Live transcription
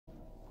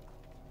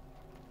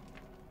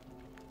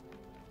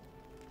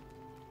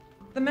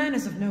The man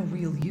is of no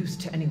real use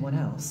to anyone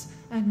else,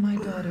 and my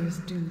daughters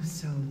do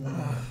so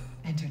love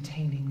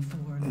entertaining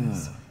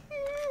foreigners.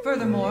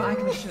 Furthermore, I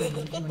can assure you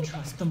if you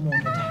entrust the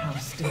mortal to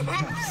House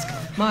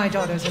Dimitrescu, my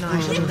daughters and I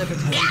shall deliver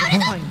to you the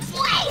finest.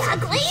 Way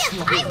ugly!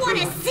 I want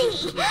to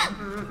see!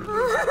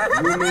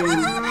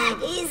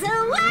 He's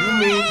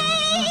away!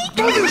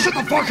 Don't you shut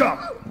the fuck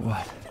up!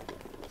 What?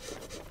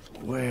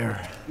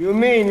 Where? You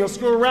mean you'll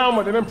screw around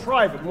with him in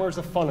private, and where's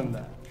the fun in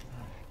that?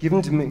 Give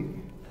him to me,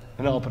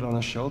 and I'll put on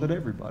a show that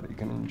everybody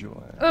can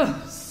enjoy.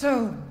 Ugh,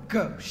 so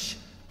gauche.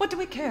 What do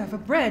we care for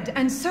bread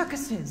and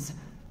circuses?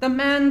 The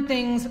man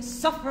thinks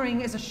suffering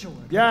is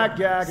assured. Yak,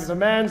 yak, as a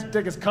man's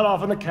dick is cut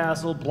off in the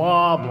castle,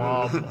 blah,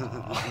 blah,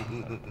 blah.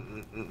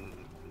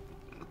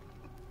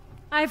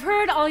 I've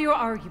heard all your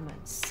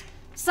arguments.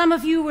 Some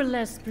of you were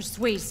less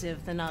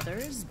persuasive than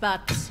others,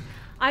 but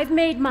I've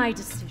made my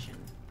decision.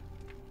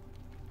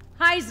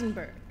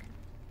 Heisenberg,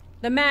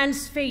 the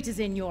man's fate is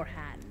in your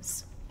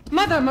hands.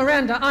 Mother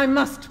Miranda, I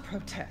must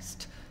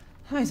protest.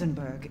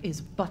 Heisenberg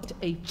is but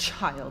a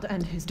child,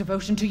 and his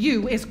devotion to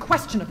you is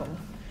questionable.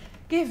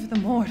 Give the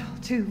mortal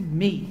to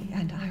me,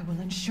 and I will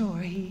ensure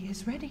he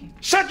is ready.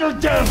 Shut your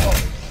damn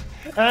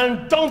mouth!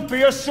 And don't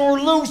be a sore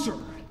loser!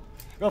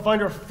 Go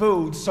find your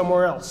food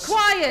somewhere else.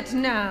 Quiet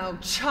now,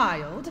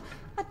 child.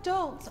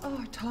 Adults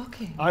are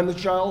talking. I'm the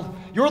child.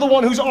 You're the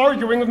one who's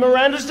arguing with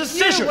Miranda's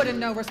decision. You wouldn't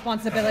know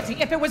responsibility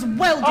if it was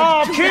welded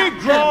Oh, to keep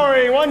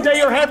growing! One day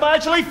your head will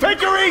actually fit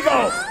your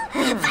ego!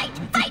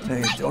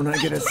 Hey, don't I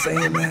get a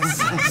say in this?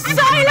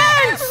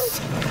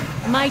 Silence!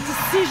 My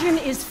decision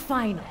is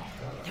final.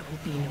 There will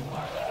be no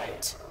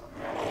argument.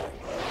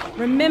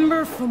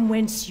 Remember from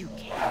whence you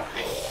came.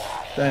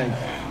 Thank you.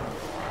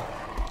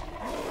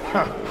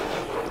 Huh.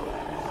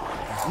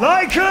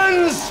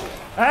 Lycans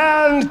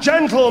and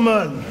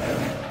gentlemen,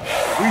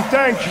 we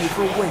thank you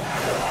for waiting.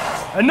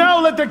 And now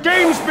let the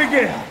games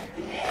begin!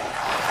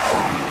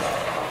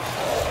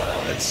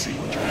 Let's see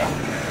what you're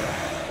doing.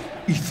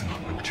 Ethan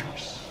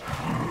Winters.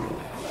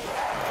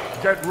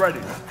 Get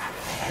ready.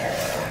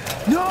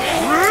 No!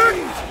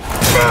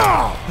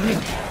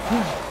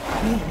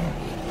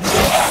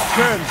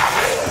 10,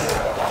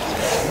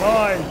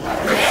 9,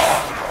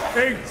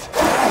 8,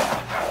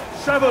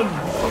 7,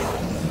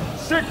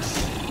 6,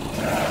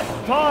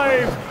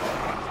 5,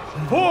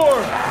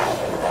 4,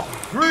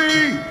 3,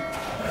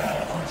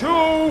 2,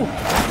 1.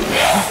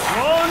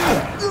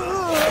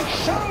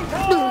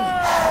 Showtime!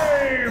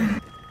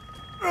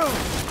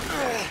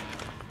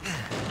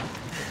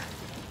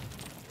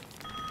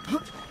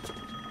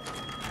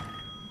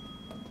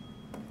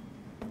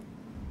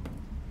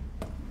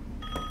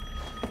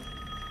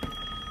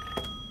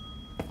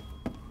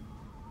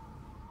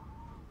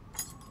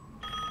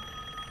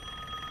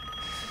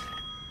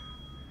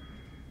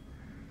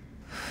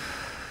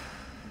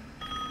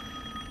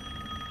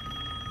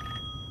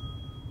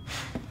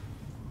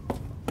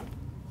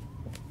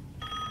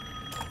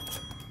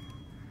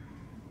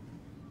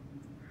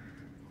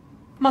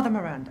 Mother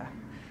Miranda,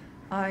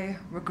 I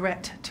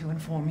regret to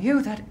inform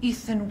you that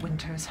Ethan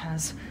Winters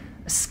has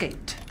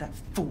escaped that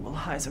fool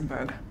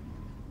Heisenberg.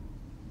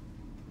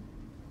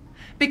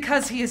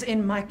 Because he is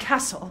in my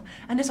castle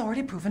and has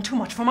already proven too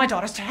much for my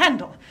daughters to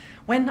handle.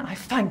 When I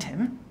find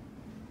him...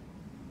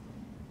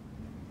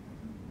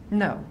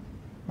 No,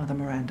 Mother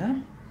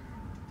Miranda.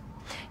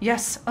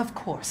 Yes, of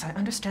course, I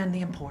understand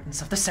the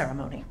importance of the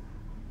ceremony.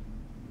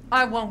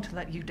 I won't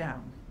let you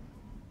down.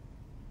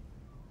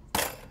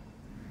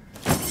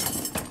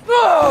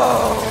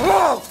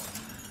 Oh!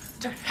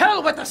 To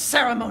hell with the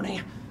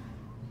ceremony!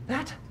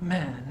 That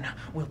man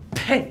will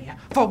pay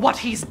for what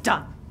he's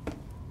done.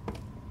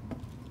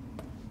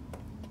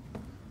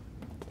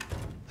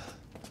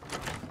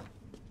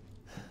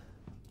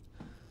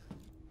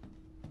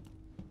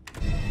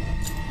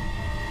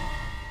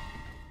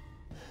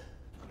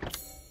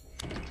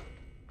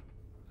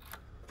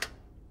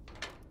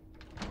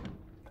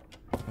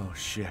 Oh,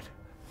 shit.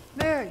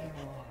 There you are.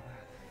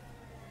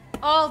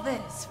 All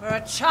this for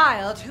a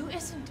child who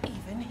isn't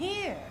even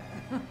here.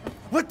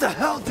 What the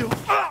hell do...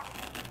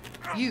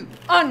 You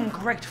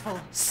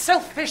ungrateful,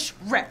 selfish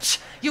wretch!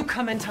 You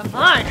come into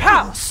my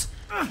house!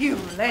 You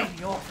lay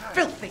your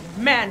filthy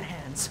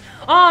man-hands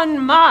on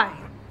my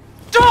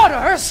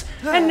daughters!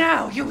 And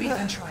now you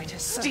even try to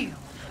steal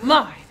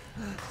my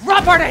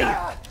property!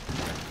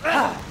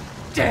 How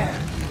dare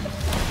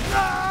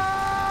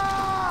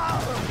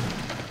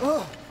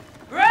you!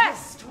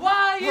 Rest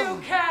while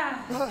you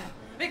can!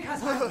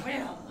 Because I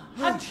will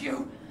hunt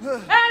you,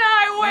 and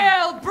I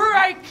will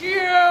break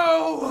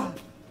you!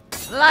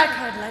 Like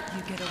I'd let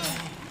you get away.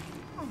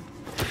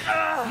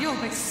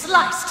 You'll be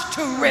sliced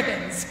to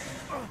ribbons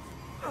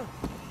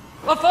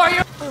before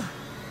you...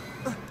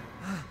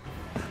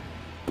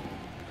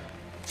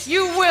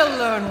 You will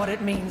learn what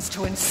it means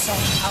to insult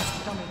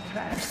House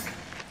Dimitrescu.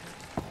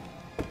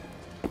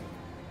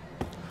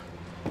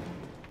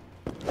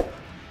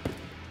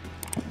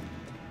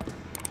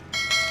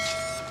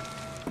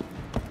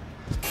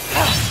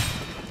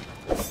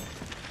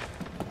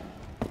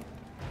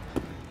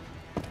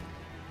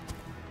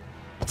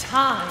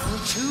 time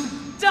to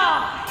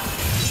die!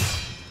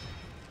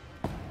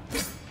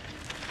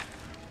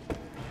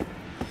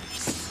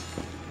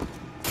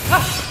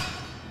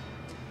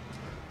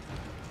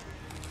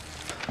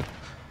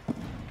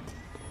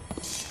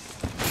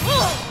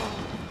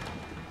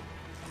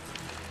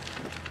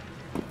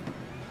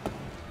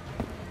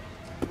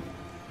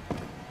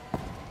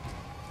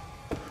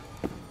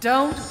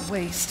 Don't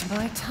waste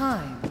my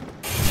time.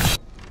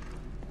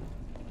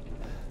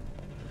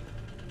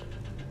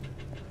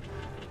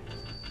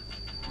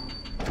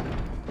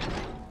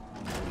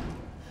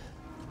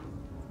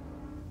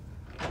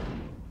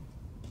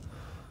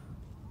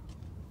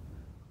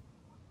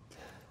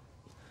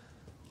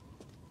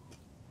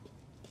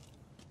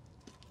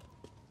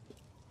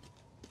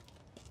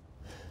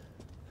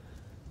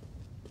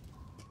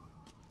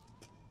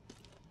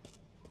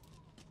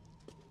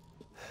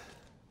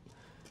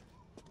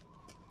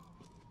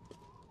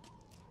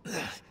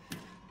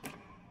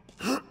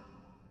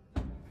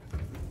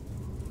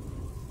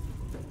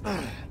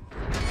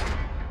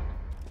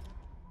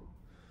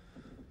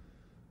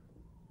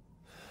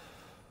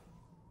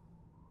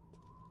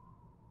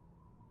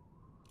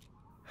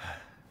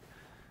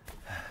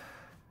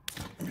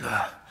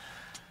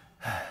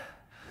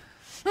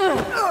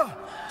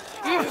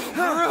 You've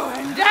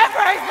ruined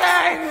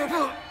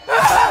everything!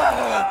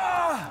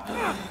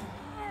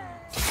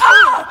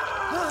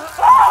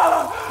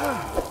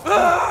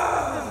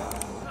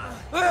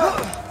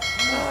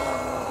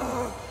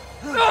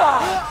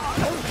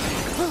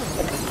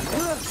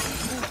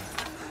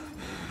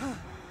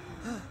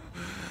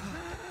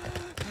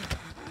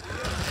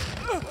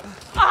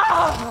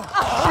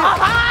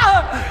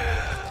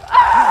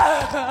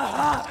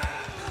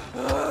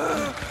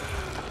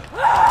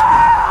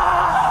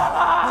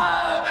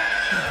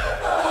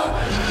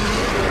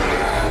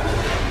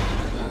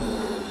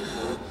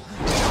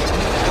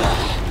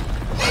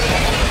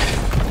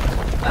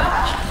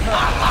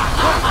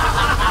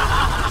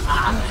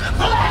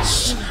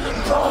 Flesh,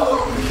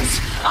 bones,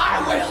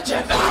 I will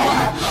devour.